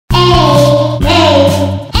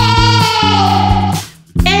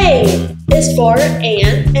is for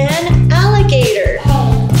ant and alligator.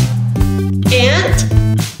 Ant,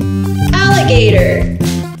 alligator.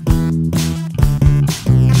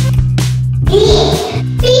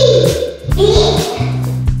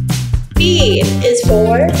 B is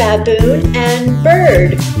for baboon and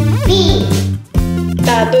bird.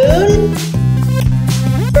 Baboon,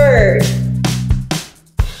 bird.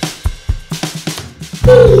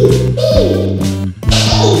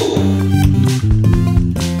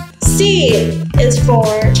 C is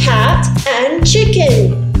for cat and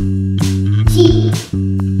chicken.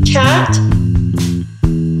 Cat,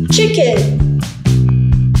 chicken.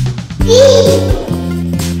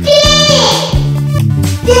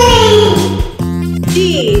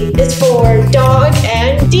 D is for dog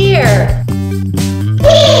and deer.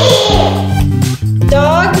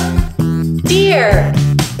 Dog, deer.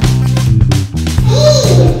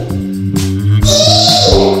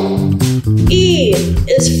 E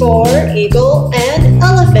is for eagle and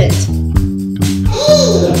elephant.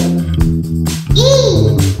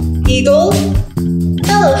 Eagle,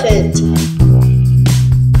 elephant.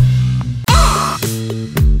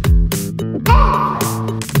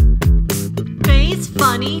 Face,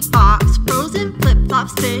 funny, fox, frozen,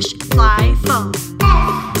 flip-flops, fish, fly, phone.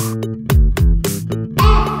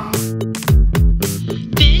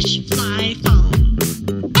 Fish, fly, phone.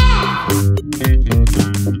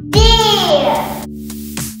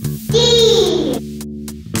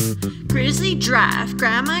 Grizzly, giraffe,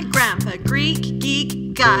 grandma, grandpa, Greek,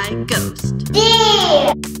 geek, guy, ghost.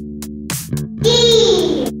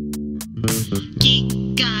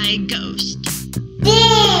 Geek, guy, ghost.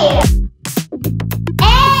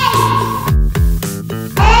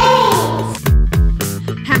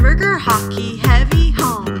 Hamburger, hockey, heavy,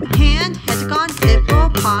 home, hand, hexagon,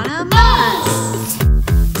 hippopotamus.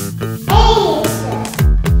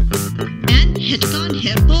 And hexagon,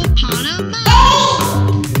 hippopotamus.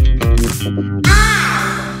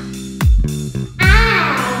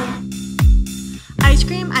 Ice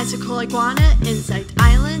cream, icicle, iguana, insect,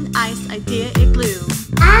 island, ice, idea, igloo.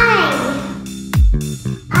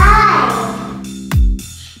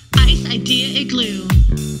 Ice, idea, igloo.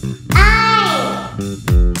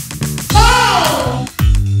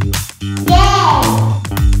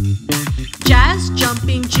 Jazz,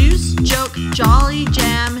 jumping, juice, joke, jolly,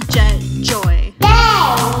 jam, jet, joy.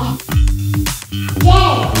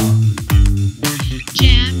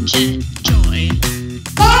 Jam, jet, joy.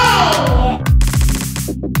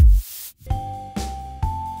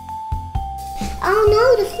 Oh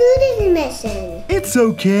no, the food is missing. It's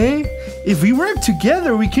okay. If we work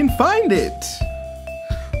together, we can find it.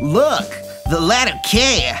 Look, the letter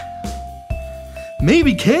K.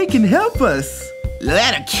 Maybe K can help us.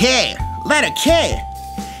 Letter K. Letter K.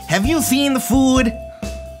 Have you seen the food?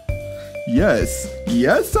 Yes,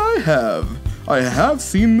 I have. I have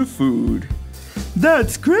seen the food.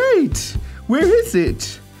 That's great. Where is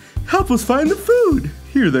it? Help us find the food.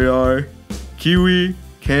 Here they are. Kiwi,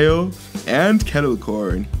 kale, and kettle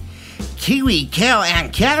corn. Kiwi, kale,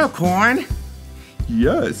 and kettle corn?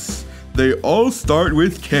 Yes, they all start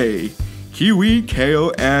with K. Kiwi,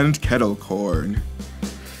 kale, and kettle corn.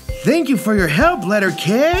 Thank you for your help, letter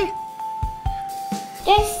K.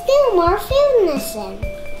 There's still more food missing.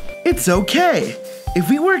 It's okay. If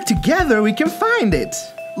we work together, we can find it.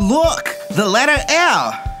 Look, the letter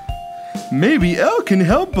L. Maybe L can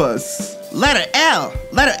help us. Letter L.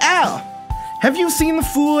 Letter L. Have you seen the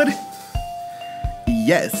food?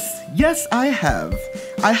 Yes, I have.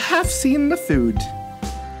 I have seen the food.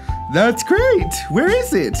 That's great. Where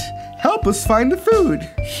is it? Help us find the food.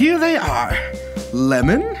 Here they are.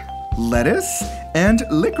 Lemon, lettuce, and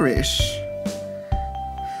licorice.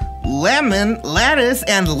 Lemon, lettuce,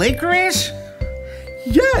 and licorice?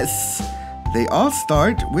 Yes, they all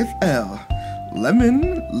start with L.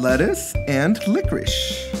 Lemon, lettuce, and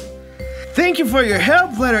licorice. Thank you for your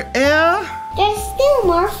help, letter L. There's still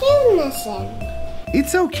more food missing.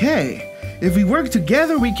 It's okay. If we work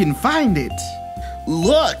together, we can find it.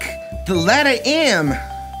 Look, the letter M.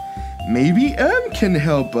 Maybe M can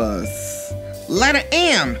help us. Letter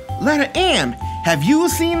M. Letter M. Have you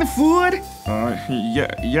seen the food?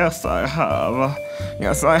 Yes, I have.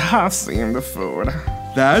 Yes, I have seen the food.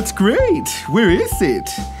 That's great. Where is it?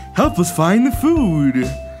 Help us find the food.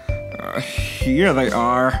 Here they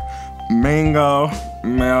are. Mango,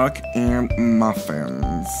 milk, and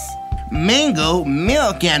muffins. Mango,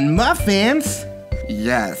 milk, and muffins?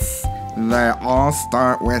 Yes, they all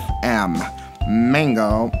start with M.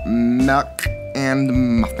 Mango, milk,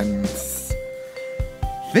 and muffins.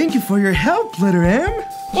 Thank you for your help, letter M.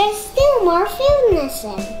 There's still more food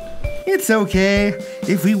missing. It's okay.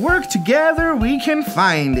 If we work together, we can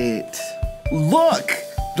find it. Look,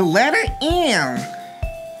 the letter N.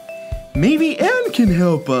 Maybe N can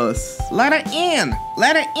help us. Letter N.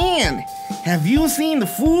 Letter N. Have you seen the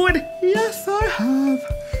food? Yes, I have.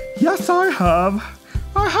 Yes, I have.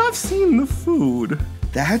 I have seen the food.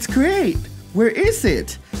 That's great. Where is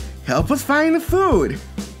it? Help us find the food.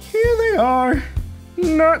 Here they are.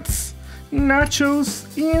 Nuts, nachos,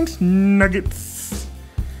 and nuggets.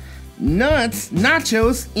 Nuts,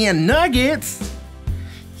 nachos, and nuggets?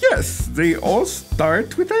 Yes, they all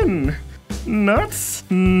start with N. Nuts,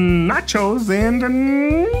 nachos, and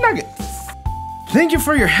nuggets. Thank you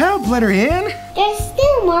for your help, letter N. There's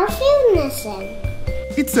still more food missing.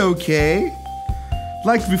 It's okay.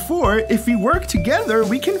 Like before, if we work together,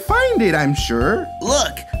 we can find it, I'm sure.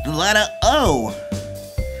 Look, the letter O.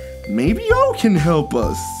 Maybe O can help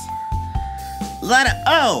us. Letter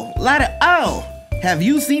O. Letter O. Have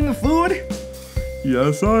you seen the food?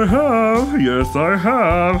 Yes, I have. Yes, I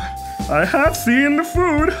have. I have seen the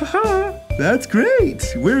food. That's great.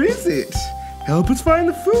 Where is it? Help us find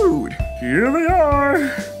the food. Here they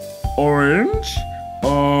are. Orange,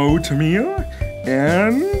 oatmeal,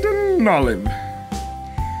 and an olive.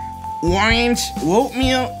 Orange,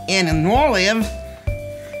 oatmeal, and an olive.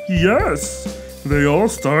 Yes, they all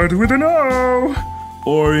start with an O.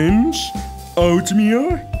 Orange,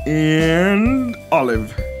 oatmeal, and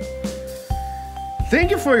olive. Thank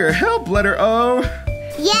you for your help, letter O.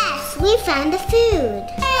 Yes, we found the food.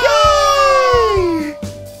 Yay!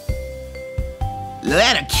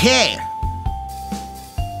 Letter K.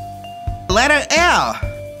 Letter L.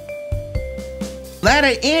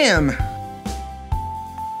 Letter M.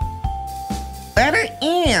 Letter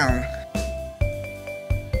M.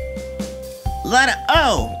 Letter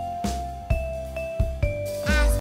O.